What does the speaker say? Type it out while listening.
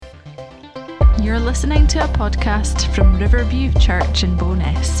You're listening to a podcast from Riverview Church in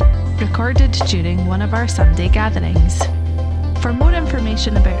Bowness, recorded during one of our Sunday gatherings. For more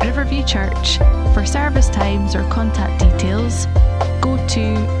information about Riverview Church, for service times or contact details, go to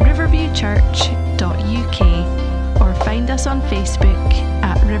riverviewchurch.uk or find us on Facebook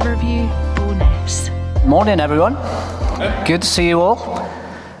at Riverview Bowness. Morning, everyone. Good to see you all.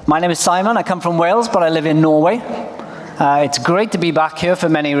 My name is Simon. I come from Wales, but I live in Norway. It's great to be back here for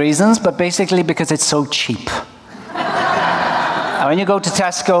many reasons, but basically because it's so cheap. When you go to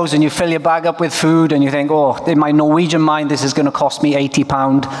Tesco's and you fill your bag up with food and you think, oh, in my Norwegian mind, this is going to cost me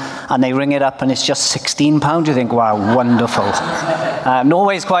 £80, and they ring it up and it's just £16, you think, wow, wonderful.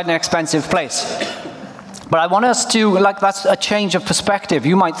 Norway is quite an expensive place. But I want us to, that's a change of perspective.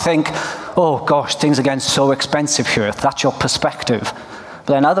 You might think, oh gosh, things are getting so expensive here. That's your perspective.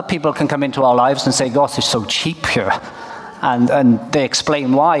 But then other people can come into our lives and say, gosh, it's so cheap here. And they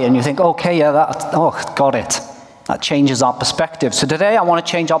explain why, and you think, okay, yeah, got it. That changes our perspective. So today I want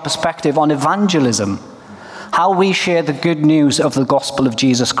to change our perspective on evangelism, how we share the good news of the gospel of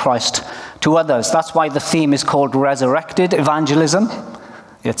Jesus Christ to others. That's why the theme is called Resurrected Evangelism.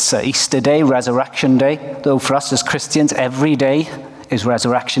 It's Easter Day, Resurrection Day, though for us as Christians, every day is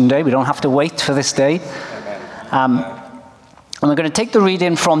Resurrection Day. We don't have to wait for this day. And we're going to take the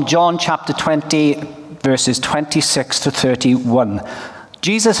reading from John chapter 20, verses 26 to 31.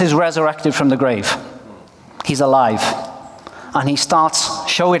 Jesus is resurrected from the grave. He's alive. And he starts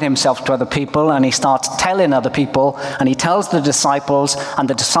showing himself to other people, and he starts telling other people, and he tells the disciples, and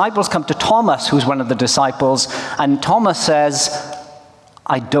the disciples come to Thomas, who's one of the disciples, and Thomas says,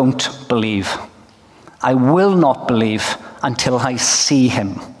 I don't believe. I will not believe until I see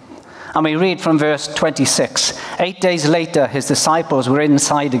him. And we read from verse 26. 8 days later, his disciples were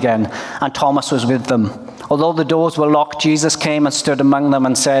inside again, and Thomas was with them. Although the doors were locked, Jesus came and stood among them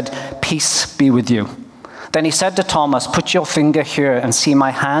and said, peace be with you. Then he said to Thomas, put your finger here and see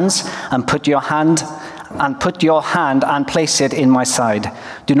my hands, and put your hand and place it in my side.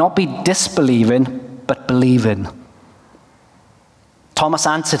 Do not be disbelieving, but believing. Thomas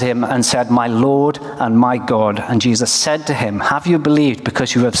answered him and said, my Lord and my God. And Jesus said to him, have you believed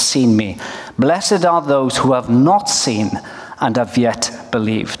because you have seen me? Blessed are those who have not seen and have yet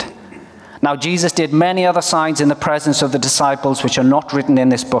believed. Now Jesus did many other signs in the presence of the disciples which are not written in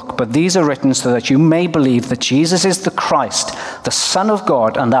this book, but these are written so that you may believe that Jesus is the Christ, the Son of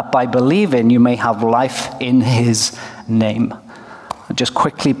God, and that by believing you may have life in his name. I'll just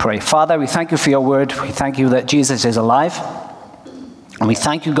quickly pray. Father, we thank you for your word. We thank you that Jesus is alive. And we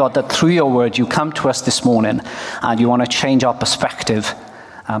thank you, God, that through your word you come to us this morning and you want to change our perspective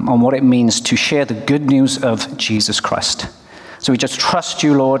on what it means to share the good news of Jesus Christ. So we just trust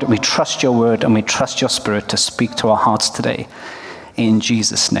you, Lord, we trust your word, and we trust your spirit to speak to our hearts today. In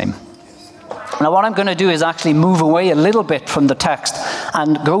Jesus' name. Now what I'm going to do is actually move away a little bit from the text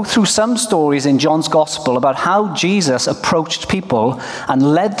and go through some stories in John's gospel about how Jesus approached people and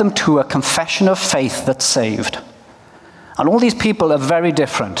led them to a confession of faith that saved. And all these people are very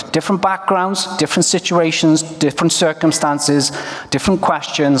different backgrounds, different situations, different circumstances, different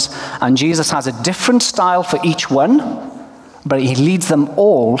questions, and Jesus has a different style for each one, but he leads them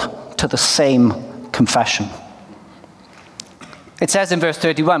all to the same confession. It says in verse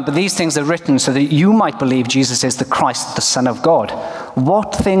 31, but these things are written so that you might believe Jesus is the Christ, the Son of God.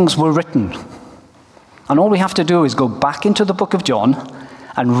 What things were written? And all we have to do is go back into the book of John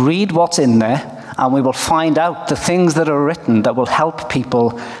and read what's in there, and we will find out the things that are written that will help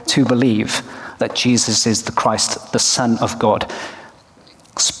people to believe that Jesus is the Christ, the Son of God.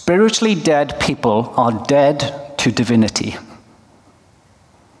 Spiritually dead people are dead to divinity.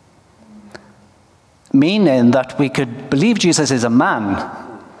 Meaning that we could believe Jesus is a man,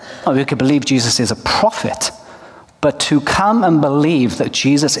 or we could believe Jesus is a prophet, but to come and believe that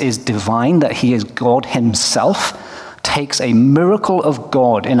Jesus is divine, that he is God himself, takes a miracle of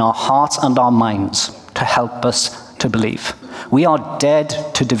God in our hearts and our minds to help us to believe. We are dead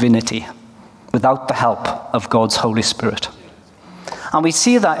to divinity without the help of God's Holy Spirit. And we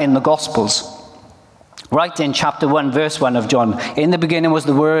see that in the Gospels. Right in chapter 1, verse 1 of John, in the beginning was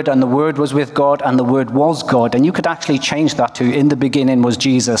the Word, and the Word was with God, and the Word was God. And you could actually change that to, in the beginning was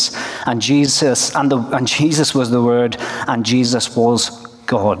Jesus, and Jesus was the Word, and Jesus was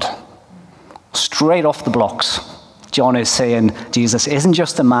God. Straight off the blocks. John is saying Jesus isn't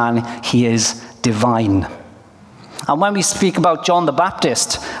just a man, he is divine. And when we speak about John the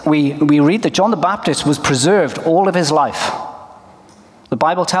Baptist, we read that John the Baptist was preserved all of his life. The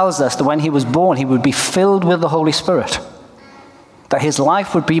Bible tells us that when he was born, he would be filled with the Holy Spirit. that his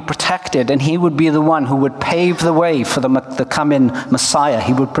life would be protected and he would be the one who would pave the way for the coming Messiah.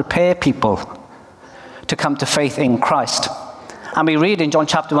 He would prepare people to come to faith in Christ. And we read in John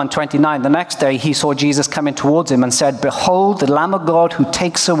chapter 1:29, the next day he saw Jesus coming towards him and said, "Behold, the Lamb of God who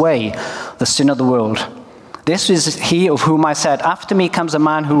takes away the sin of the world. This is he of whom I said, after me comes a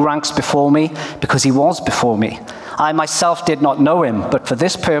man who ranks before me, because he was before me. I myself did not know him, but for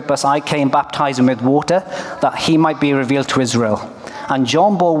this purpose I came baptizing with water, that he might be revealed to Israel." And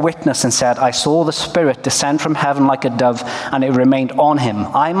John bore witness and said, "I saw the Spirit descend from heaven like a dove, and it remained on him.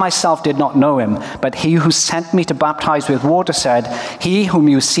 I myself did not know him, but he who sent me to baptize with water said, 'He whom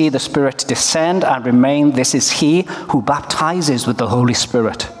you see the Spirit descend and remain, this is he who baptizes with the Holy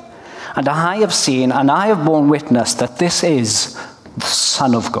Spirit.' And I have seen and I have borne witness that this is the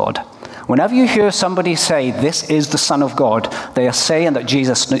Son of God." Whenever you hear somebody say, "This is the Son of God," they are saying that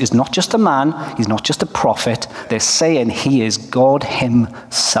Jesus is not just a man, he's not just a prophet, they're saying he is God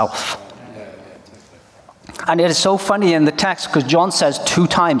himself. And it is so funny in the text because John says 2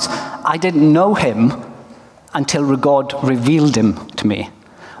 times, "I didn't know him until God revealed him to me."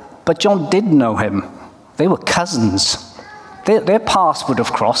 But John did know him. They were cousins. Their paths would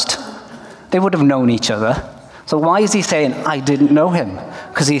have crossed. They would have known each other. So why is he saying, "I didn't know him"?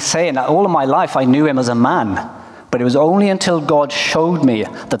 Because he's saying that all of my life I knew him as a man. But it was only until God showed me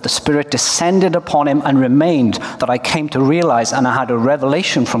that the Spirit descended upon him and remained that I came to realize, and I had a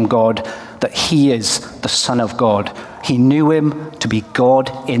revelation from God, that he is the Son of God. He knew him to be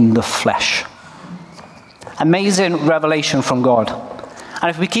God in the flesh. Amazing revelation from God. And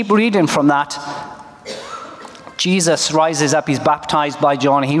if we keep reading from that, Jesus rises up, he's baptized by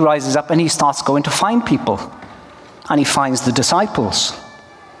John, he rises up and he starts going to find people. And he finds the disciples.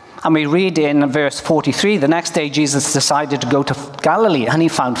 And we read in verse 43, the next day Jesus decided to go to Galilee and he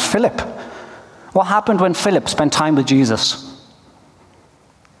found Philip. What happened when Philip spent time with Jesus?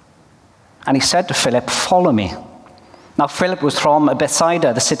 And he said to Philip, "Follow me." Now Philip was from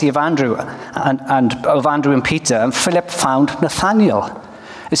Bethsaida, the city of Andrew and Peter, and Philip found Nathanael.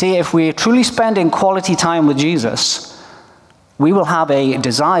 You see, if we're truly spending quality time with Jesus, we will have a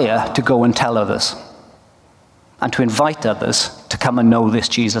desire to go and tell others and to invite others to come and know this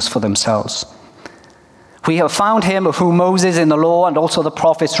Jesus for themselves. "We have found him of whom Moses in the law and also the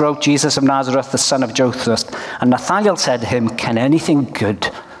prophets wrote, Jesus of Nazareth, the son of Joseph." And Nathanael said to him, "Can anything good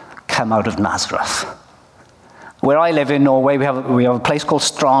come out of Nazareth?" Where I live in Norway, we have a place called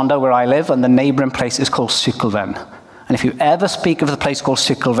Stranda where I live, and the neighboring place is called Sykkylven. And if you ever speak of the place called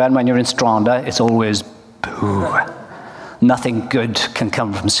Sykkylven when you're in Stranda, it's always boo. Nothing good can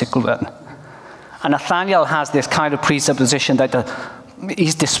come from Sykkylven. And Nathanael has this kind of presupposition that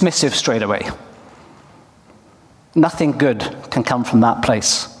he's dismissive straight away. Nothing good can come from that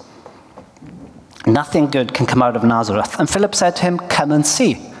place. Nothing good can come out of Nazareth. And Philip said to him, "Come and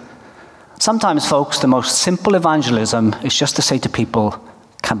see." Sometimes, folks, the most simple evangelism is just to say to people,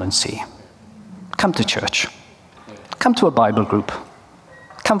 "Come and see." Come to church. Come to a Bible group.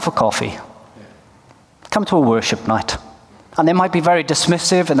 Come for coffee. Come to a worship night. And they might be very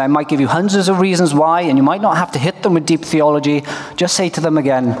dismissive, and they might give you hundreds of reasons why, and you might not have to hit them with deep theology. Just say to them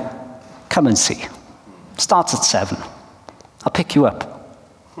again, "Come and see." Starts at 7. I'll pick you up.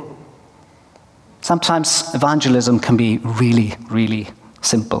 Sometimes evangelism can be really, really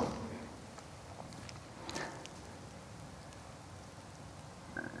simple.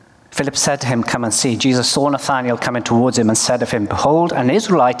 Philip said to him, "Come and see." Jesus saw Nathanael coming towards him and said of him, "Behold, an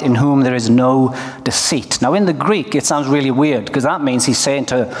Israelite in whom there is no deceit." Now in the Greek, it sounds really weird, because that means he's saying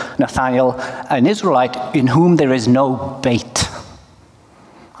to Nathanael, an Israelite in whom there is no bait.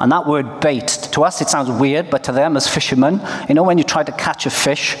 And that word bait, to us it sounds weird, but to them as fishermen, you know when you try to catch a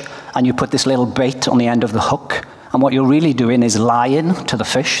fish and you put this little bait on the end of the hook, and what you're really doing is lying to the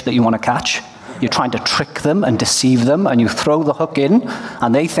fish that you want to catch. You're trying to trick them and deceive them, and you throw the hook in,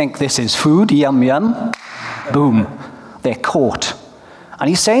 and they think this is food, yum, yum. Boom. They're caught. And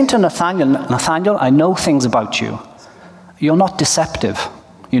he's saying to Nathanael, "I know things about you. You're not deceptive.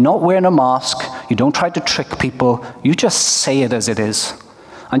 You're not wearing a mask. You don't try to trick people. You just say it as it is."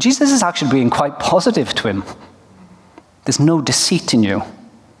 And Jesus is actually being quite positive to him. There's no deceit in you.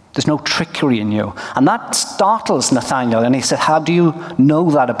 There's no trickery in you. And that startles Nathanael. And he said, "How do you know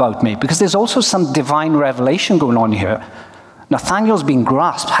that about me?" Because there's also some divine revelation going on here. Nathanael's being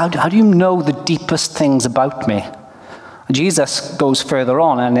grasped. How do you know the deepest things about me? Jesus goes further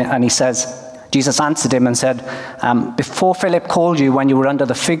on and he says, Jesus answered him and said, "Before Philip called you when you were under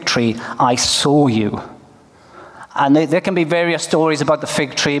the fig tree, I saw you." And there can be various stories about the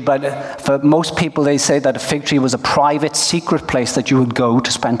fig tree, but for most people, they say that a fig tree was a private, secret place that you would go to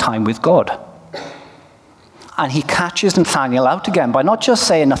spend time with God. And he catches Nathanael out again by not just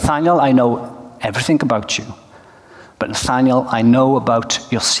saying, "Nathanael, I know everything about you," but "Nathanael, I know about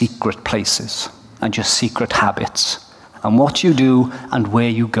your secret places. and your secret habits and what you do and where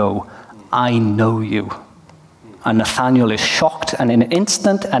you go. I know you. And Nathanael is shocked, and in an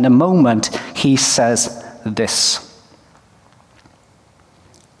instant and a moment, he says this.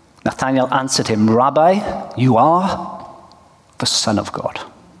 Nathanael answered him, Rabbi, you are the Son of God.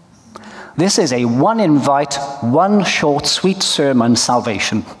 This is a one invite, one short, sweet sermon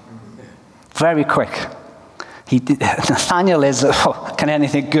salvation. Very quick. Nathanael is, can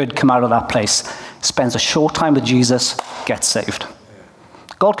anything good come out of that place? Spends a short time with Jesus, gets saved.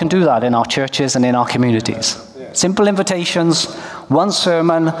 God can do that in our churches and in our communities. Simple invitations, one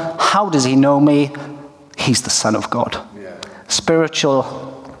sermon. How does he know me? He's the Son of God. Spiritual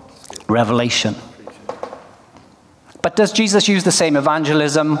revelation. But does Jesus use the same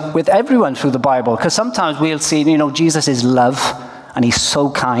evangelism with everyone through the Bible? Because sometimes we'll see, Jesus is love, and he's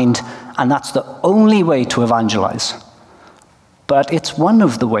so kind, and that's the only way to evangelize. But it's one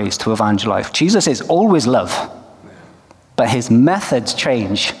of the ways to evangelize. Jesus is always love, but his methods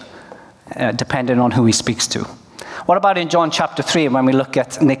change depending on who he speaks to. What about in John chapter 3 when we look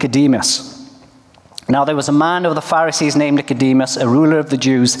at Nicodemus? Now there was a man of the Pharisees named Nicodemus, a ruler of the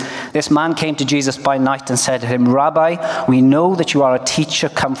Jews. This man came to Jesus by night and said to him, Rabbi, we know that you are a teacher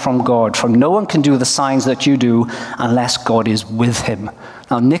come from God, for no one can do the signs that you do unless God is with him.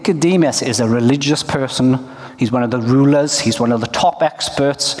 Now Nicodemus is a religious person. He's one of the rulers. He's one of the top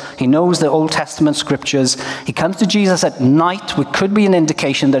experts. He knows the Old Testament scriptures. He comes to Jesus at night, which could be an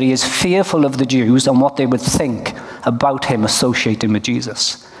indication that he is fearful of the Jews and what they would think about him associating with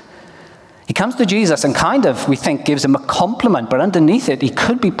Jesus. He comes to Jesus and we think, gives him a compliment, but underneath it, he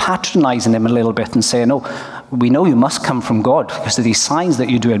could be patronizing him a little bit and saying, oh, we know you must come from God because of these signs that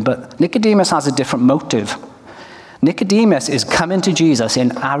you're doing. But Nicodemus has a different motive. Nicodemus is coming to Jesus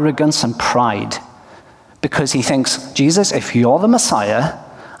in arrogance and pride because he thinks, Jesus, if you're the Messiah,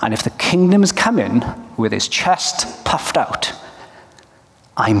 and if the kingdom is coming with his chest puffed out,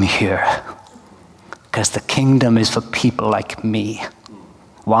 I'm here. Because the kingdom is for people like me.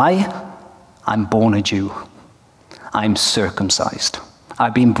 Why? I'm born a Jew. I'm circumcised.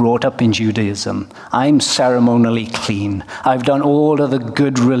 I've been brought up in Judaism. I'm ceremonially clean. I've done all of the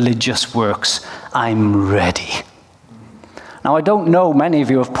good religious works. I'm ready. Now, I don't know, many of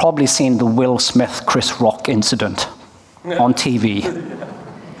you have probably seen the Will Smith, Chris Rock incident on TV.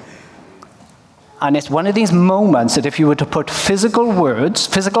 And it's one of these moments that if you were to put physical words,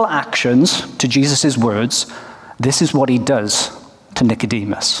 physical actions to Jesus' words, this is what he does to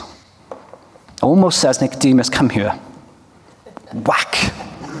Nicodemus. Almost says, Nicodemus, come here. Whack.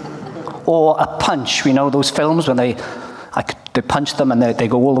 Or a punch. You know those films when they punch them and they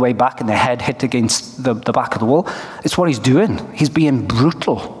go all the way back and their head hit against the back of the wall? It's what he's doing. He's being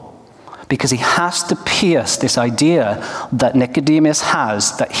brutal because he has to pierce this idea that Nicodemus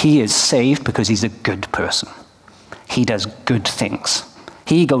has that he is saved because he's a good person. He does good things.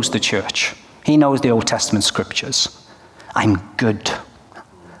 He goes to church. He knows the Old Testament scriptures. I'm good.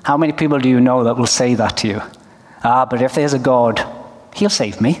 How many people do you know that will say that to you? But if there's a God, he'll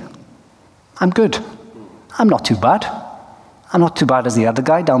save me. I'm good. I'm not too bad. I'm not too bad as the other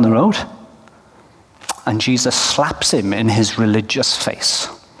guy down the road. And Jesus slaps him in his religious face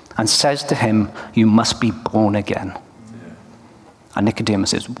and says to him, you must be born again. And Nicodemus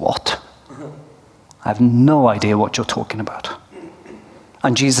says, what? I have no idea what you're talking about.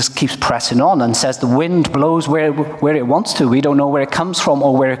 And Jesus keeps pressing on and says the wind blows where it wants to. We don't know where it comes from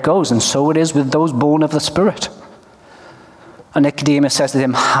or where it goes. And so it is with those born of the Spirit. And Nicodemus says to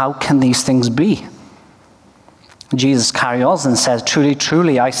him, how can these things be? Jesus carries on and says, truly,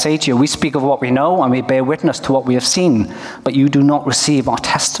 truly, I say to you, we speak of what we know and we bear witness to what we have seen, but you do not receive our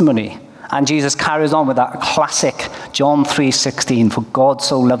testimony. And Jesus carries on with that classic John 3:16, for God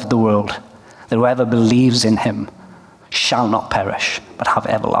so loved the world that whoever believes in him shall not perish, but have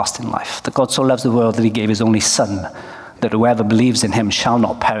everlasting life. That God so loves the world that he gave his only son, that whoever believes in him shall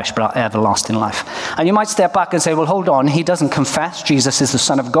not perish, but have everlasting life. And you might step back and say, well, hold on, he doesn't confess Jesus is the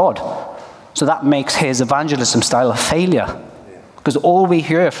Son of God. So that makes his evangelism style a failure. Because all we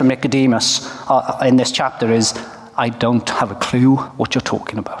hear from Nicodemus in this chapter is, I don't have a clue what you're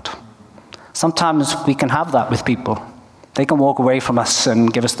talking about. Sometimes we can have that with people. They can walk away from us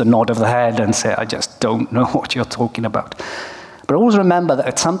and give us the nod of the head and say, I just don't know what you're talking about. But always remember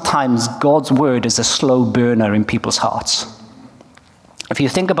that sometimes God's word is a slow burner in people's hearts. If you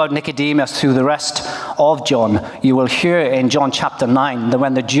think about Nicodemus through the rest of John, you will hear in John chapter 9 that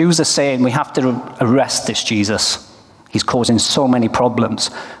when the Jews are saying, we have to arrest this Jesus, he's causing so many problems.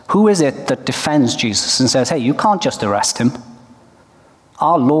 Who is it that defends Jesus and says, hey, you can't just arrest him?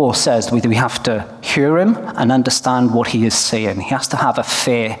 Our law says we have to hear him and understand what he is saying. He has to have a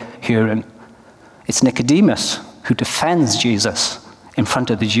fair hearing. It's Nicodemus who defends Jesus in front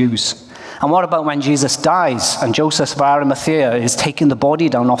of the Jews. And what about when Jesus dies and Joseph of Arimathea is taking the body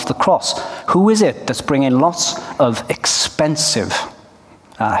down off the cross? Who is it that's bringing lots of expensive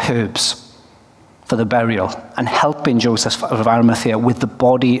herbs for the burial and helping Joseph of Arimathea with the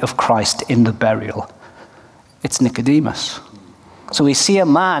body of Christ in the burial? It's Nicodemus. So we see a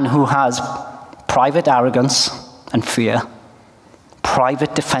man who has private arrogance and fear,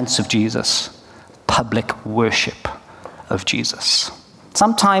 private defense of Jesus, public worship of Jesus.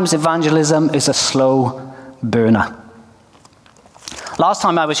 Sometimes evangelism is a slow burner. Last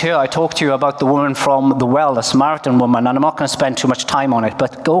time I was here, I talked to you about the woman from the well, the Samaritan woman, and I'm not going to spend too much time on it,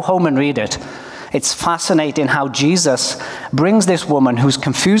 but go home and read it. It's fascinating how Jesus brings this woman who's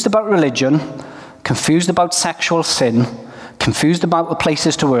confused about religion, confused about sexual sin, confused about the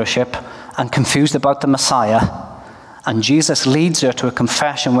places to worship, and confused about the Messiah. And Jesus leads her to a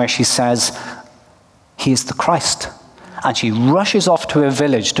confession where she says, "He is the Christ." And she rushes off to her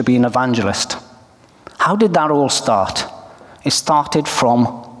village to be an evangelist. How did that all start? It started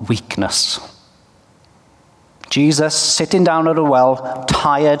from weakness. Jesus sitting down at a well,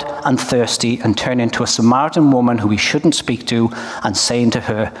 tired and thirsty, and turning to a Samaritan woman who he shouldn't speak to and saying to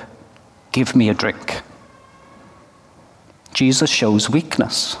her, "Give me a drink." Jesus shows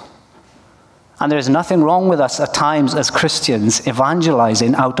weakness. And there's nothing wrong with us at times as Christians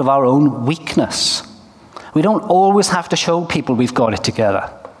evangelizing out of our own weakness. We don't always have to show people we've got it together.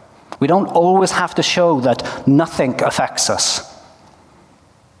 We don't always have to show that nothing affects us.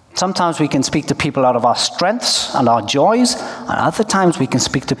 Sometimes we can speak to people out of our strengths and our joys, and other times we can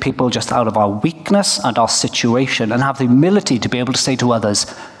speak to people just out of our weakness and our situation and have the humility to be able to say to others,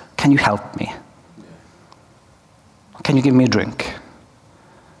 "Can you help me? Can you give me a drink?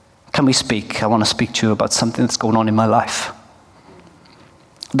 Can we speak? I want to speak to you about something that's going on in my life."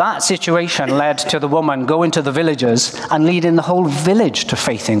 That situation led to the woman going to the villagers and leading the whole village to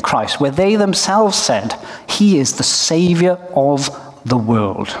faith in Christ, where they themselves said, "He is the Savior of the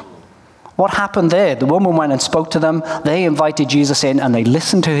world." What happened there? The woman went and spoke to them. They invited Jesus in and they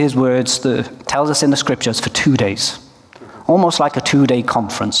listened to his words, tells us in the scriptures, for 2 days. Almost like a 2-day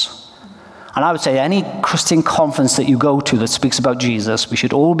conference. And I would say any Christian conference that you go to that speaks about Jesus, we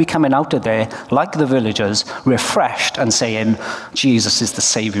should all be coming out of there, like the villagers, refreshed and saying, "Jesus is the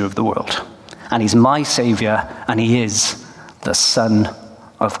Savior of the world. And he's my Savior, and he is the Son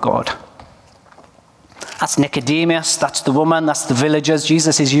of God." That's Nicodemus, that's the woman, that's the villagers.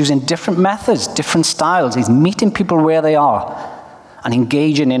 Jesus is using different methods, different styles. He's meeting people where they are and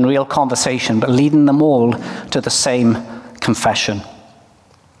engaging in real conversation, but leading them all to the same confession.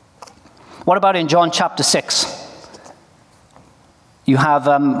 What about in John chapter 6? You have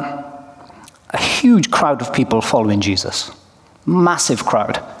a huge crowd of people following Jesus. Massive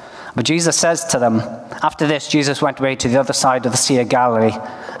crowd. But Jesus says to them, after this, Jesus went away to the other side of the Sea of Galilee,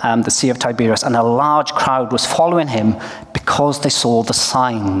 the Sea of Tiberias, and a large crowd was following him because they saw the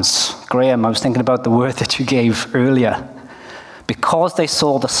signs. Graham, I was thinking about the word that you gave earlier. Because they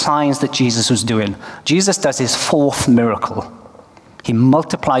saw the signs that Jesus was doing. Jesus does his 4th miracle. He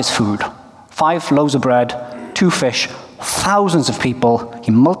multiplies food. 5 loaves of bread, 2 fish, thousands of people.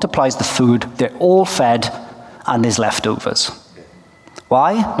 He multiplies the food. They're all fed, and there's leftovers.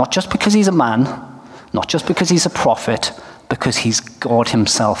 Why? Not just because he's a man, not just because he's a prophet, because he's God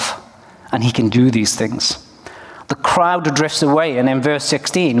himself, and he can do these things. The crowd drifts away, and in verse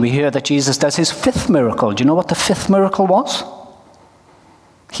 16, we hear that Jesus does his 5th miracle. Do you know what the 5th miracle was?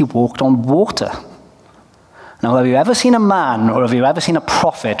 He walked on water. Now, have you ever seen a man or have you ever seen a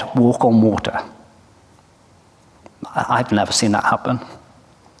prophet walk on water? I've never seen that happen.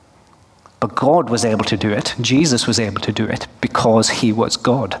 But God was able to do it. Jesus was able to do it because he was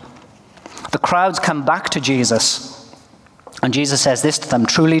God. The crowds come back to Jesus, and Jesus says this to them,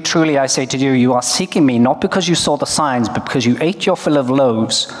 "Truly, truly, I say to you, you are seeking me not because you saw the signs, but because you ate your fill of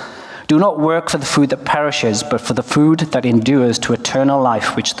loaves. Do not work for the food that perishes, but for the food that endures to eternal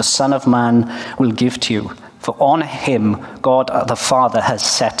life, which the Son of Man will give to you. For on him, God the Father has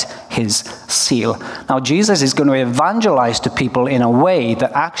set his seal." Now, Jesus is going to evangelize to people in a way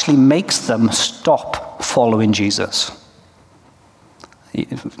that actually makes them stop following Jesus.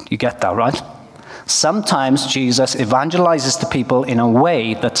 You get that, right? Sometimes Jesus evangelizes to people in a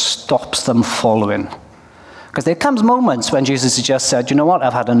way that stops them following. Because there comes moments when Jesus has just said, "You know what?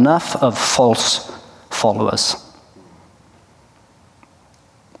 I've had enough of false followers."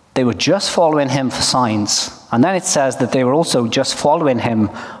 They were just following him for signs. And then it says that they were also just following him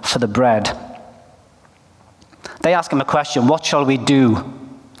for the bread. They ask him a question, "What shall we do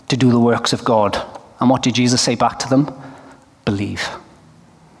to do the works of God?" And what did Jesus say back to them? Believe.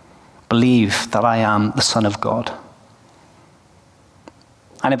 believe that I am the Son of God.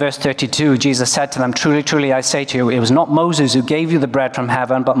 And in verse 32, Jesus said to them, truly, truly, I say to you, it was not Moses who gave you the bread from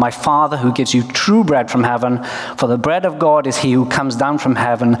heaven, but my Father who gives you true bread from heaven. For the bread of God is he who comes down from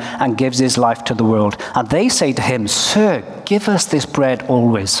heaven and gives his life to the world. And they say to him, Sir, give us this bread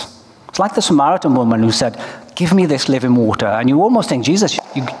always. It's like the Samaritan woman who said, give me this living water. And you almost think, Jesus,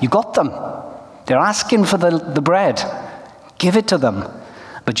 you got them. They're asking for the bread. Give it to them.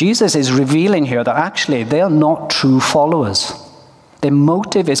 But Jesus is revealing here that actually they are not true followers. Their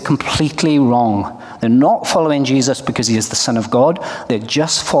motive is completely wrong. They're not following Jesus because he is the Son of God. They're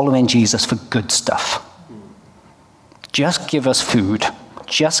just following Jesus for good stuff. Just give us food.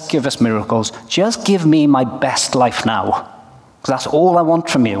 Just give us miracles. Just give me my best life now. Because that's all I want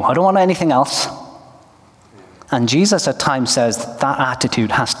from you. I don't want anything else. And Jesus at times says that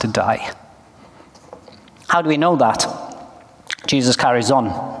attitude has to die. How do we know that? Jesus carries on.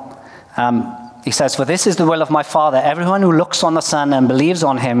 He says, for this is the will of my Father. Everyone who looks on the Son and believes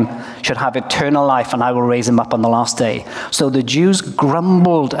on him should have eternal life, and I will raise him up on the last day. So the Jews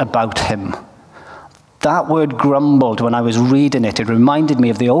grumbled about him. That word grumbled, when I was reading it, it reminded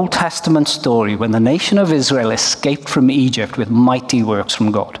me of the Old Testament story when the nation of Israel escaped from Egypt with mighty works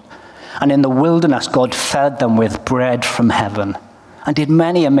from God. And in the wilderness, God fed them with bread from heaven and did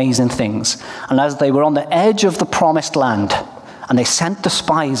many amazing things. And as they were on the edge of the promised land, and they sent the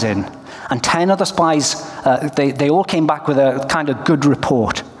spies in, and 10 of the spies, they all came back with a kind of good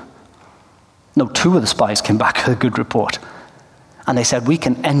report. No, 2 of the spies came back with a good report. And they said, we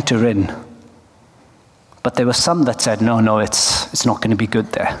can enter in. But there were some that said, no, it's not going to be good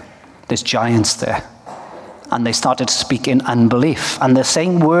there. There's giants there. And they started to speak in unbelief. And the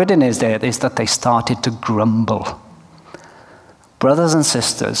same wording is there, is that they started to grumble. Brothers and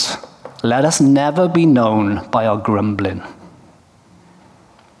sisters, let us never be known by our grumbling.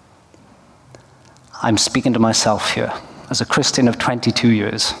 I'm speaking to myself here. As a Christian of 22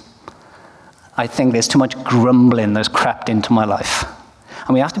 years, I think there's too much grumbling that's crept into my life.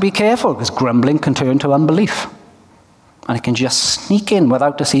 And we have to be careful, because grumbling can turn to unbelief. And it can just sneak in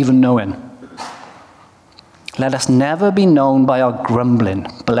without us even knowing. Let us never be known by our grumbling,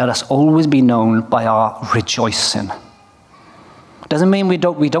 but let us always be known by our rejoicing. Doesn't mean we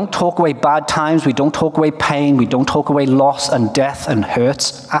don't talk away bad times, we don't talk away pain, we don't talk away loss and death and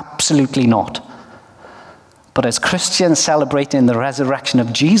hurts. Absolutely not. But as Christians celebrating the resurrection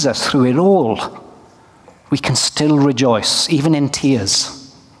of Jesus through it all, we can still rejoice, even in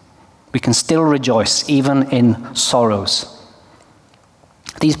tears. We can still rejoice, even in sorrows.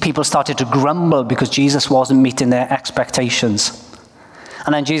 These people started to grumble because Jesus wasn't meeting their expectations.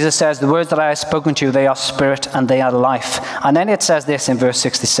 And then Jesus says, the words that I have spoken to you, they are spirit and they are life. And then it says this in verse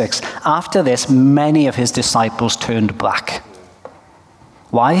 66. After this, many of his disciples turned back.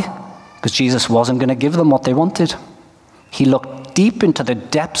 Why? Because Jesus wasn't going to give them what they wanted. He looked deep into the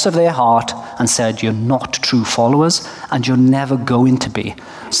depths of their heart and said, you're not true followers, and you're never going to be.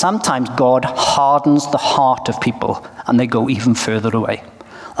 Sometimes God hardens the heart of people, and they go even further away.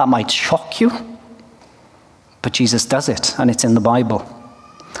 That might shock you, but Jesus does it, and it's in the Bible.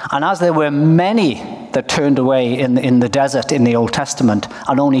 And as there were many that turned away in the desert in the Old Testament,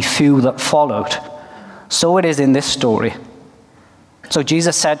 and only few that followed, so it is in this story. So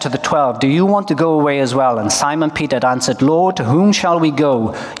Jesus said to the 12, do you want to go away as well? And Simon Peter answered, Lord, to whom shall we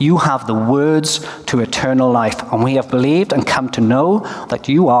go? You have the words to eternal life. And we have believed and come to know that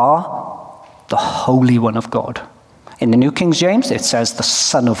you are the Holy One of God. In the New King James, it says the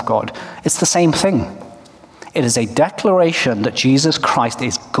Son of God. It's the same thing. It is a declaration that Jesus Christ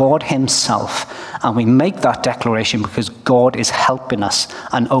is God himself. And we make that declaration because God is helping us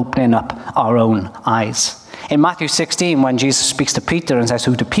and opening up our own eyes. In Matthew 16, when Jesus speaks to Peter and says,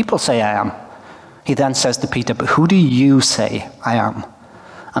 who do people say I am? He then says to Peter, but who do you say I am?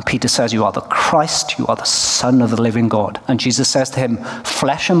 And Peter says, you are the Christ, you are the Son of the living God. And Jesus says to him,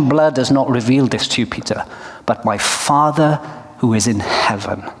 flesh and blood has not revealed this to you, Peter, but my Father who is in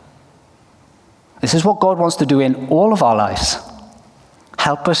heaven. This is what God wants to do in all of our lives.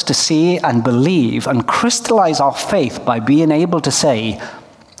 Help us to see and believe and crystallize our faith by being able to say,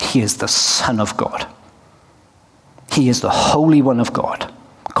 he is the Son of God. He is the Holy One of God.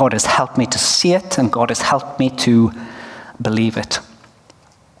 God has helped me to see it, and God has helped me to believe it.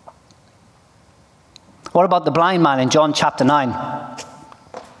 What about the blind man in John chapter 9?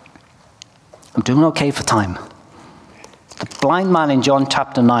 I'm doing okay for time. The blind man in John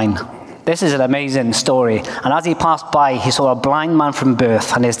chapter 9. This is an amazing story. And as he passed by, he saw a blind man from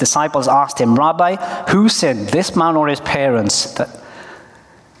birth, and his disciples asked him, Rabbi, who sinned, this man or his parents,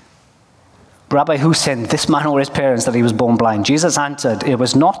 Rabbi, who sinned, this man or his parents, that he was born blind? Jesus answered, it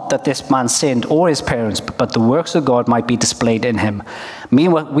was not that this man sinned or his parents, but the works of God might be displayed in him.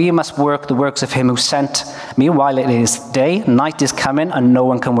 Meanwhile, we must work the works of him who sent me while it is day. Night is coming and no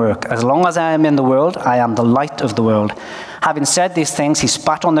one can work. As long as I am in the world, I am the light of the world. Having said these things, he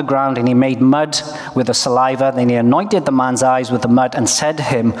spat on the ground and he made mud with the saliva. Then he anointed the man's eyes with the mud and said to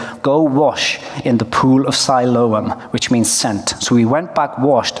him, go wash in the pool of Siloam, which means sent. So he went back,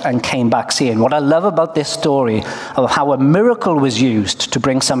 washed, and came back seeing. What I love about this story of how a miracle was used to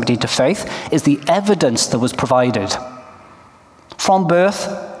bring somebody to faith is the evidence that was provided. From birth,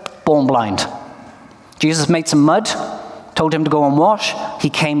 born blind. Jesus made some mud, told him to go and wash.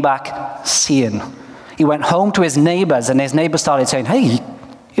 He came back seeing. He went home to his neighbors, and his neighbors started saying, hey,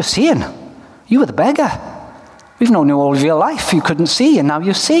 you're seeing. You were the beggar. We've known you all of your life. You couldn't see, and now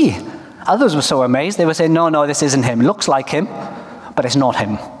you see. Others were so amazed. They were saying, no, this isn't him. It looks like him, but it's not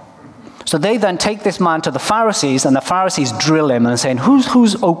him. So they then take this man to the Pharisees, and the Pharisees drill him and saying,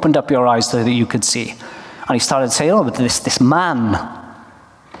 who's opened up your eyes so that you could see? And he started saying, but this man,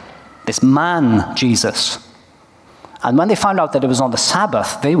 Jesus. And when they found out that it was on the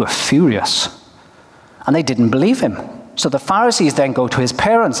Sabbath, they were furious. And they didn't believe him. So the Pharisees then go to his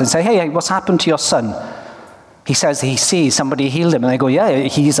parents and say, hey, what's happened to your son? He says he sees, somebody healed him. And they go, yeah,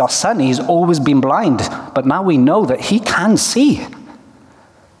 he's our son. He's always been blind. But now we know that he can see.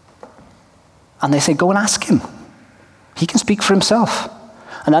 And they say, go and ask him. He can speak for himself.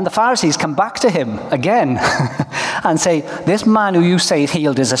 And then the Pharisees come back to him again and say, this man who you say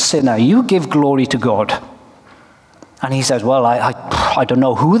healed is a sinner. You give glory to God. And he says, well, I don't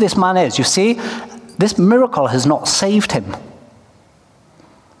know who this man is. You see, this miracle has not saved him.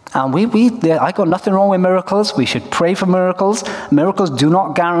 And I got nothing wrong with miracles. We should pray for miracles. Miracles do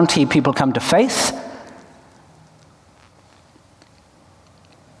not guarantee people come to faith.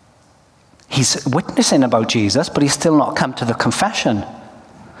 He's witnessing about Jesus, but he's still not come to the confession.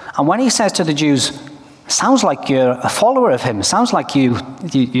 And when he says to the Jews, sounds like you're a follower of him, sounds like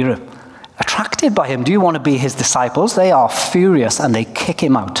you're attracted by him, do you want to be his disciples? They are furious and they kick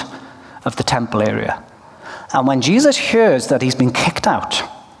him out of the temple area. And when Jesus hears that he's been kicked out,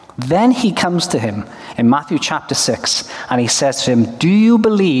 then he comes to him in Matthew chapter 6, and he says to him, do you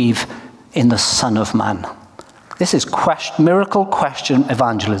believe in the Son of Man? This is miracle question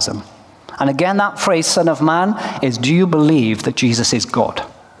evangelism. And again, that phrase, Son of Man, is do you believe that Jesus is God?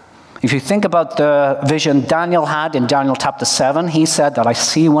 If you think about the vision Daniel had in Daniel chapter 7, he said that I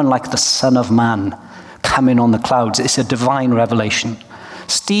see one like the Son of Man coming on the clouds. It's a divine revelation.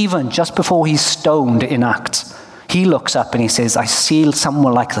 Stephen, just before he's stoned in Acts, he looks up and he says, I see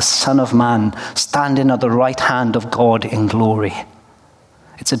someone like the Son of Man standing at the right hand of God in glory.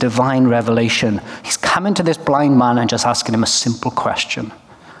 It's a divine revelation. He's coming to this blind man and just asking him a simple question.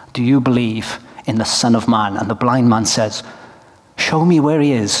 Do you believe in the Son of Man? And the blind man says, show me where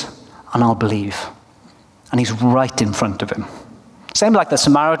he is and I'll believe. And he's right in front of him. Same like the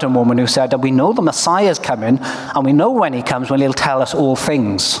Samaritan woman who said that we know the Messiah is coming, and we know when he comes, when he'll tell us all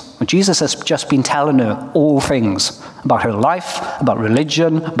things. But Jesus has just been telling her all things about her life, about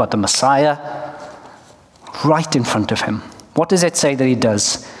religion, about the Messiah, right in front of him. What does it say that he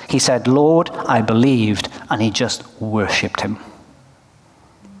does? He said, Lord, I believed, and he just worshipped him.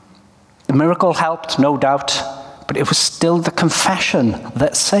 The miracle helped, no doubt, but it was still the confession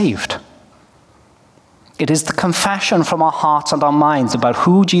that saved. It is the confession from our hearts and our minds about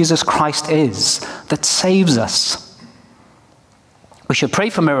who Jesus Christ is that saves us. We should pray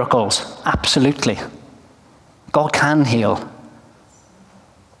for miracles, absolutely. God can heal.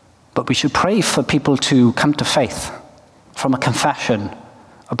 But we should pray for people to come to faith from a confession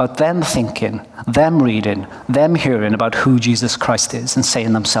about them thinking, them reading, them hearing about who Jesus Christ is and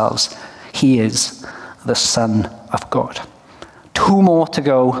saying themselves, he is the Son of God. 2 more to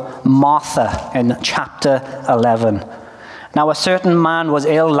go. Martha in chapter 11. Now a certain man was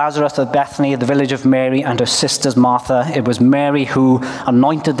ill, Lazarus of Bethany, the village of Mary and her sisters Martha. It was Mary who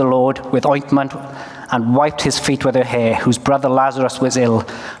anointed the Lord with ointment and wiped his feet with her hair, whose brother Lazarus was ill.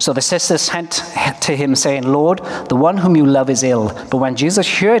 So the sisters sent to him, saying, Lord, the one whom you love is ill. But when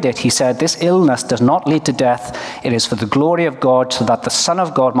Jesus heard it, he said, this illness does not lead to death. It is for the glory of God, so that the Son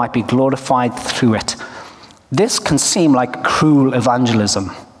of God might be glorified through it. This can seem like cruel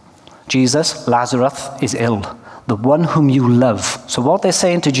evangelism. Jesus, Lazarus, is ill. The one whom you love. So what they're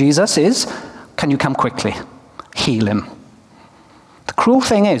saying to Jesus is, can you come quickly? Heal him. The cruel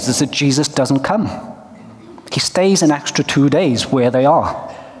thing is that Jesus doesn't come. He stays an extra 2 days where they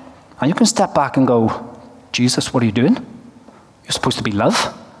are. And you can step back and go, Jesus, what are you doing? You're supposed to be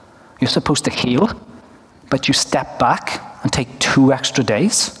love. You're supposed to heal. But you step back and take 2 extra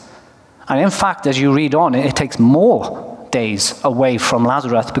days. And in fact, as you read on, it takes more days away from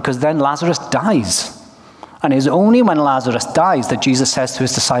Lazarus, because then Lazarus dies. And it's only when Lazarus dies that Jesus says to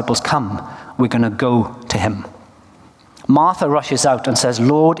his disciples, come, we're going to go to him. Martha rushes out and says,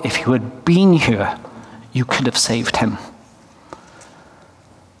 Lord, if you had been here, you could have saved him.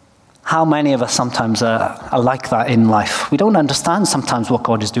 How many of us sometimes are like that in life? We don't understand sometimes what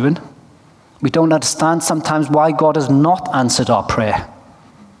God is doing. We don't understand sometimes why God has not answered our prayer.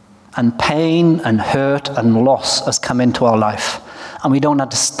 And pain and hurt and loss has come into our life, and we don't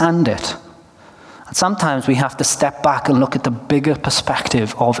understand it. And sometimes we have to step back and look at the bigger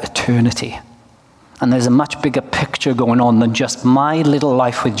perspective of eternity. And there's a much bigger picture going on than just my little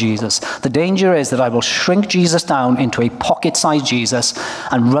life with Jesus. The danger is that I will shrink Jesus down into a pocket-sized Jesus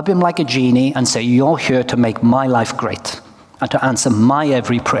and rub him like a genie and say, you're here to make my life great and to answer my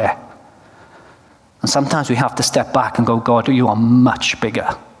every prayer. And sometimes we have to step back and go, God, you are much bigger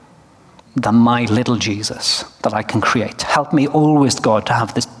than my little Jesus that I can create. Help me always, God, to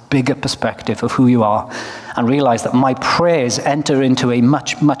have this bigger perspective of who you are and realize that my prayers enter into a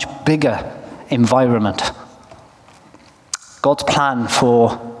much, much bigger environment. God's plan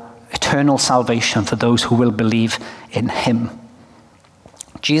for eternal salvation for those who will believe in him.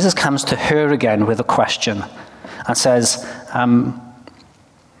 Jesus comes to her again with a question and says,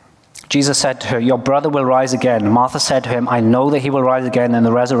 Jesus said to her, your brother will rise again. Martha said to him, I know that he will rise again in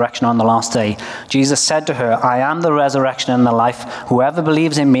the resurrection on the last day. Jesus said to her, I am the resurrection and the life. Whoever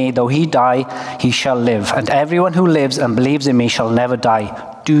believes in me, though he die, he shall live. And everyone who lives and believes in me shall never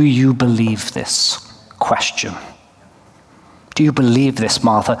die. Do you believe this? Question. Do you believe this,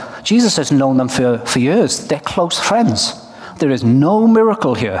 Martha? Jesus has known them for years. They're close friends. There is no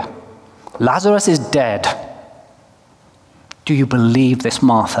miracle here. Lazarus is dead. Do you believe this,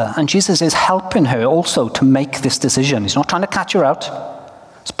 Martha? And Jesus is helping her also to make this decision. He's not trying to catch her out.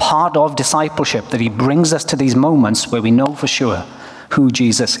 It's part of discipleship that he brings us to these moments where we know for sure who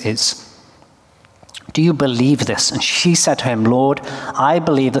Jesus is. Do you believe this? And she said to him, Lord, I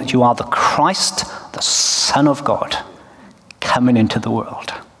believe that you are the Christ, the Son of God, coming into the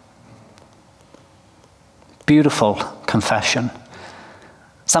world. Beautiful confession.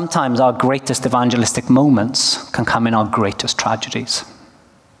 Sometimes our greatest evangelistic moments can come in our greatest tragedies.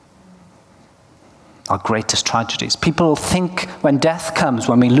 Our greatest tragedies. People think when death comes,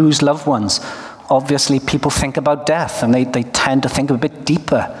 when we lose loved ones, obviously people think about death and they tend to think a bit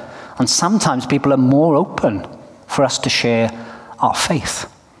deeper. And sometimes people are more open for us to share our faith.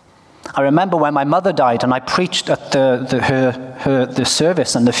 I remember when my mother died and I preached at the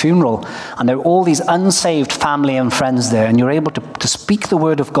service and the funeral, and there were all these unsaved family and friends there, and you're able to speak the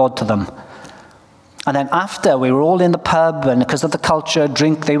word of God to them. And then after, we were all in the pub, and because of the culture,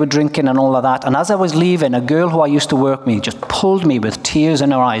 they were drinking and all of that. And as I was leaving, a girl who I used to work with just pulled me with tears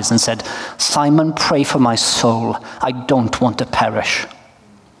in her eyes and said, Simon, pray for my soul. I don't want to perish.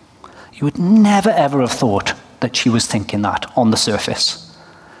 You would never ever have thought that she was thinking that on the surface.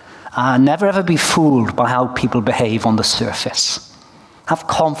 Never ever be fooled by how people behave on the surface. Have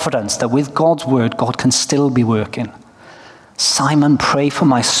confidence that with God's word, God can still be working. Simon, pray for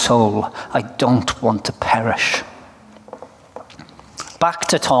my soul. I don't want to perish. Back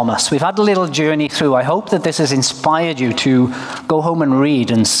to Thomas. We've had a little journey through. I hope that this has inspired you to go home and read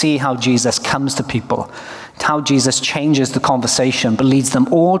and see how Jesus comes to people, how Jesus changes the conversation, but leads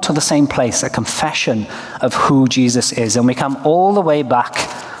them all to the same place, a confession of who Jesus is. And we come all the way back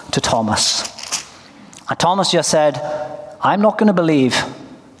to Thomas. And Thomas just said, I'm not going to believe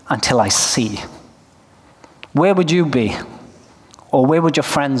until I see. Where would you be? Or where would your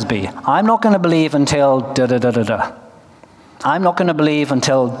friends be? I'm not going to believe until da-da-da-da-da. I'm not going to believe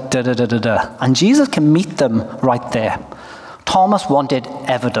until da-da-da-da-da. And Jesus can meet them right there. Thomas wanted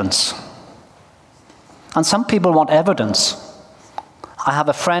evidence. And some people want evidence. I have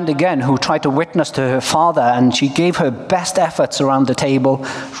a friend again who tried to witness to her father, and she gave her best efforts around the table,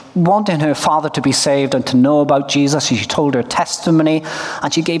 wanting her father to be saved and to know about Jesus. She told her testimony,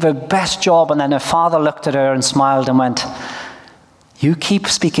 and she gave her best job, and then her father looked at her and smiled and went, you keep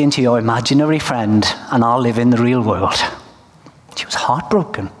speaking to your imaginary friend, and I'll live in the real world. She was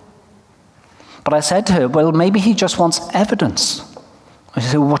heartbroken. But I said to her, well, maybe he just wants evidence. I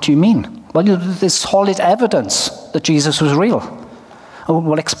said, well, what do you mean? Well, there's solid evidence that Jesus was real. Oh,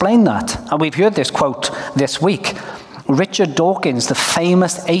 well, explain that. And we've heard this quote this week. Richard Dawkins, the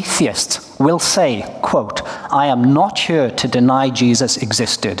famous atheist, will say, quote, I am not here to deny Jesus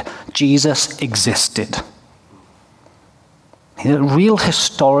existed. Jesus existed. He's a real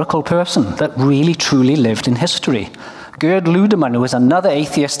historical person that really, truly lived in history. Gerd Ludemann, who is another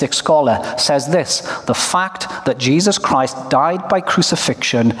atheistic scholar, says this: the fact that Jesus Christ died by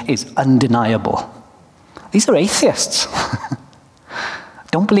crucifixion is undeniable. These are atheists.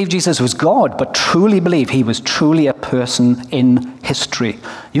 Don't believe Jesus was God, but truly believe he was truly a person in history.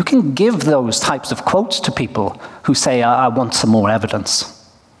 You can give those types of quotes to people who say, I want some more evidence.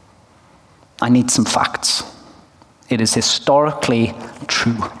 I need some facts. It is historically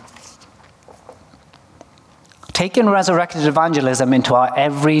true. Taking resurrected evangelism into our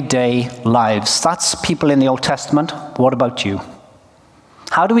everyday lives. That's people in the Old Testament. What about you?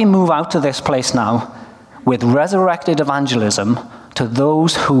 How do we move out of this place now with resurrected evangelism to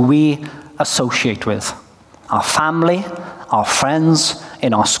those who we associate with? Our family, our friends,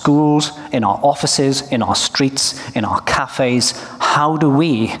 in our schools, in our offices, in our streets, in our cafes. How do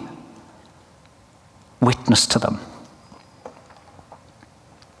we witness to them?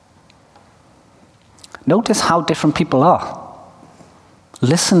 Notice how different people are.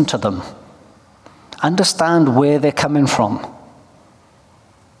 Listen to them. Understand where they're coming from.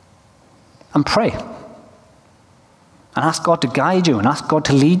 And pray. And ask God to guide you and ask God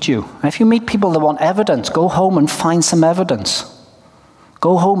to lead you. And if you meet people that want evidence, go home and find some evidence.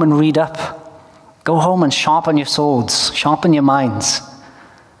 Go home and read up. Go home and sharpen your swords, sharpen your minds.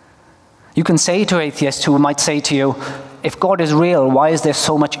 You can say to atheists who might say to you, if God is real, why is there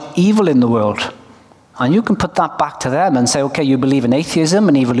so much evil in the world? And you can put that back to them and say, okay, you believe in atheism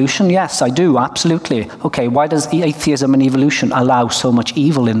and evolution? Yes, I do, absolutely. Okay, why does atheism and evolution allow so much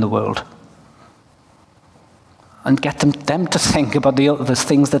evil in the world? And get them to think about the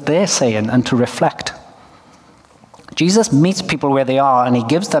things that they're saying and to reflect. Jesus meets people where they are and he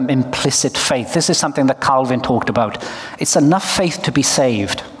gives them implicit faith. This is something that Calvin talked about. It's enough faith to be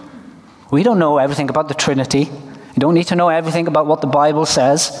saved. We don't know everything about the Trinity. You don't need to know everything about what the Bible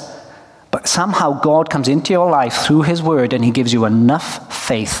says. But somehow God comes into your life through his word and he gives you enough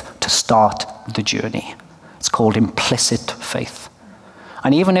faith to start the journey. It's called implicit faith.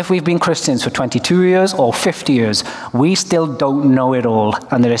 And even if we've been Christians for 22 years or 50 years, we still don't know it all.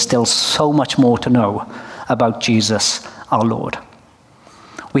 And there is still so much more to know about Jesus, our Lord.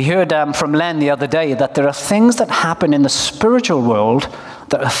 We heard from Len the other day that there are things that happen in the spiritual world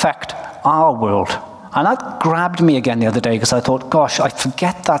that affect our world. And that grabbed me again the other day because I thought, gosh, I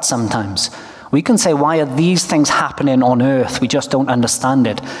forget that sometimes. We can say, why are these things happening on earth? We just don't understand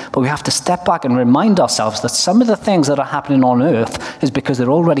it. But we have to step back and remind ourselves that some of the things that are happening on earth is because they're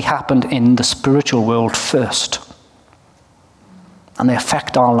already happened in the spiritual world first. And they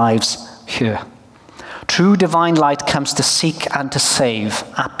affect our lives here. True divine light comes to seek and to save,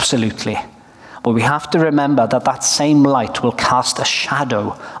 absolutely. But we have to remember that that same light will cast a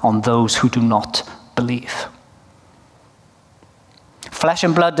shadow on those who do not believe. Flesh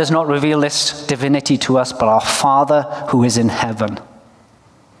and blood does not reveal this divinity to us, but our Father who is in heaven.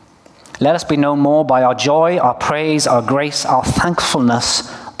 Let us be known more by our joy, our praise, our grace, our thankfulness,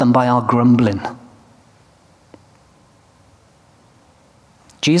 than by our grumbling.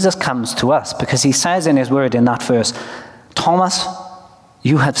 Jesus comes to us because he says in his word in that verse, Thomas,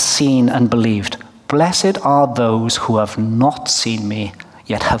 you have seen and believed. Blessed are those who have not seen me,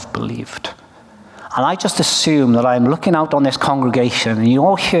 yet have believed. And I just assume that I'm looking out on this congregation and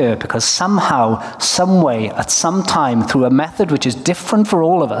you're here because somehow, some way, at some time, through a method which is different for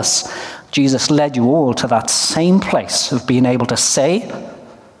all of us, Jesus led you all to that same place of being able to say,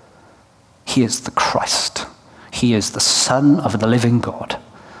 he is the Christ. He is the Son of the living God.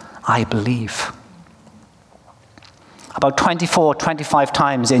 I believe. About 24, 25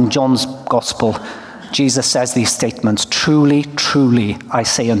 times in John's Gospel, Jesus says these statements, truly, truly, I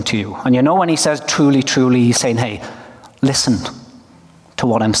say unto you. And you know when he says truly, truly, he's saying, hey, listen to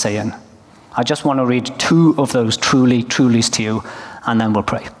what I'm saying. I just want to read two of those truly, trulies to you, and then we'll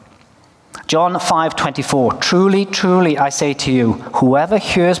pray. John 5:24, truly, truly, I say to you, whoever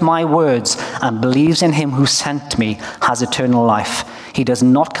hears my words and believes in him who sent me has eternal life. He does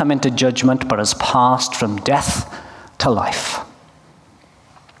not come into judgment, but has passed from death to life.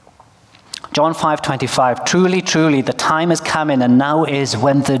 John 5:25, truly, truly, the time is coming and now is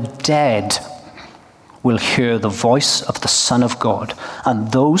when the dead will hear the voice of the Son of God,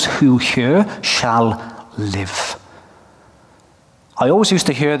 and those who hear shall live. I always used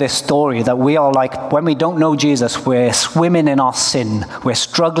to hear this story that we are like, when we don't know Jesus, we're swimming in our sin. We're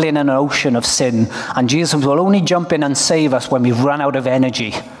struggling in an ocean of sin. And Jesus will only jump in and save us when we've run out of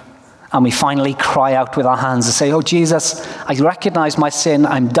energy. And we finally cry out with our hands and say, oh, Jesus, I recognize my sin.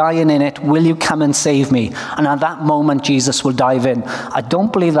 I'm dying in it. Will you come and save me? And at that moment, Jesus will dive in. I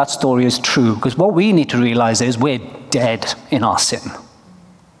don't believe that story is true, because what we need to realize is we're dead in our sin.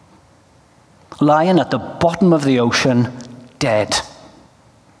 lying at the bottom of the ocean, dead.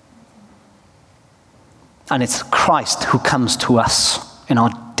 And it's Christ who comes to us in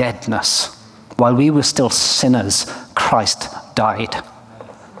our deadness. While we were still sinners, Christ died.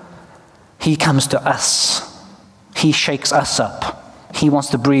 He comes to us. He shakes us up. He wants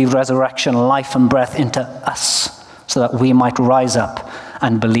to breathe resurrection, life and breath into us so that we might rise up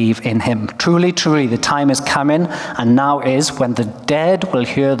and believe in him. Truly, truly, the time is coming, and now is, when the dead will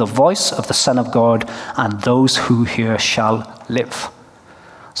hear the voice of the Son of God, and those who hear shall live.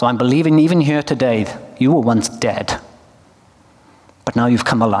 So I'm believing even here today, you were once dead, but now you've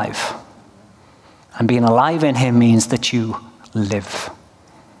come alive. And being alive in him means that you live.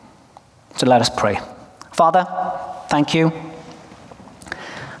 So let us pray. Father, thank you.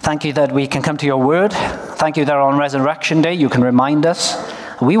 Thank you that we can come to your word. Thank you that on Resurrection Day you can remind us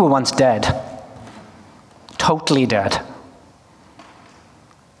we were once dead, totally dead.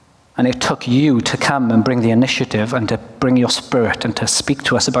 And it took you to come and bring the initiative and to bring your Spirit and to speak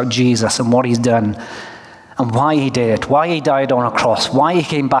to us about Jesus and what he's done and why he did it, why he died on a cross, why he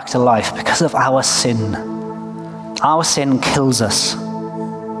came back to life, because of our sin. Our sin kills us.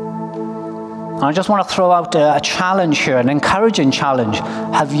 And I just want to throw out a challenge here, an encouraging challenge.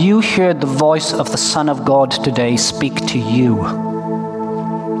 Have you heard the voice of the Son of God today speak to you?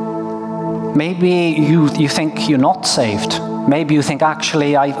 Maybe you think you're not saved. Maybe you think,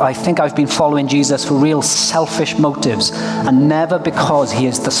 actually, I think I've been following Jesus for real selfish motives, and never because he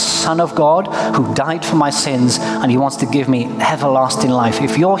is the Son of God who died for my sins and he wants to give me everlasting life.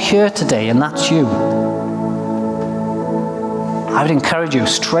 If you're here today and that's you, I would encourage you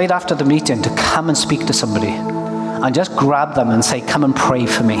straight after the meeting to come and speak to somebody and just grab them and say, come and pray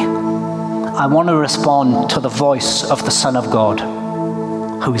for me. I want to respond to the voice of the Son of God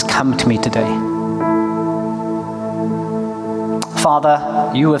who has come to me today.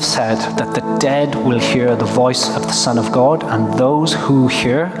 Father, you have said that the dead will hear the voice of the Son of God, and those who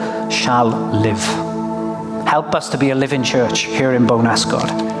hear shall live. Help us to be a living church here in Bowness, God.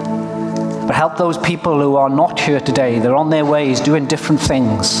 But help those people who are not here today. They're on their ways doing different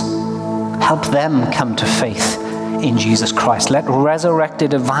things. Help them come to faith in Jesus Christ. Let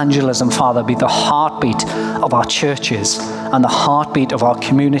resurrected evangelism, Father, be the heartbeat of our churches and the heartbeat of our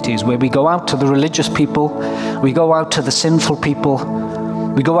communities, where we go out to the religious people, we go out to the sinful people,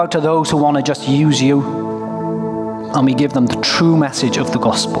 we go out to those who want to just use you, and we give them the true message of the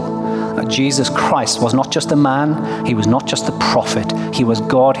gospel. That Jesus Christ was not just a man, he was not just a prophet, he was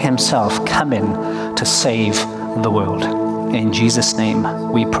God himself coming to save the world. In Jesus'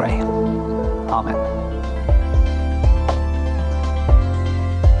 name we pray. Amen.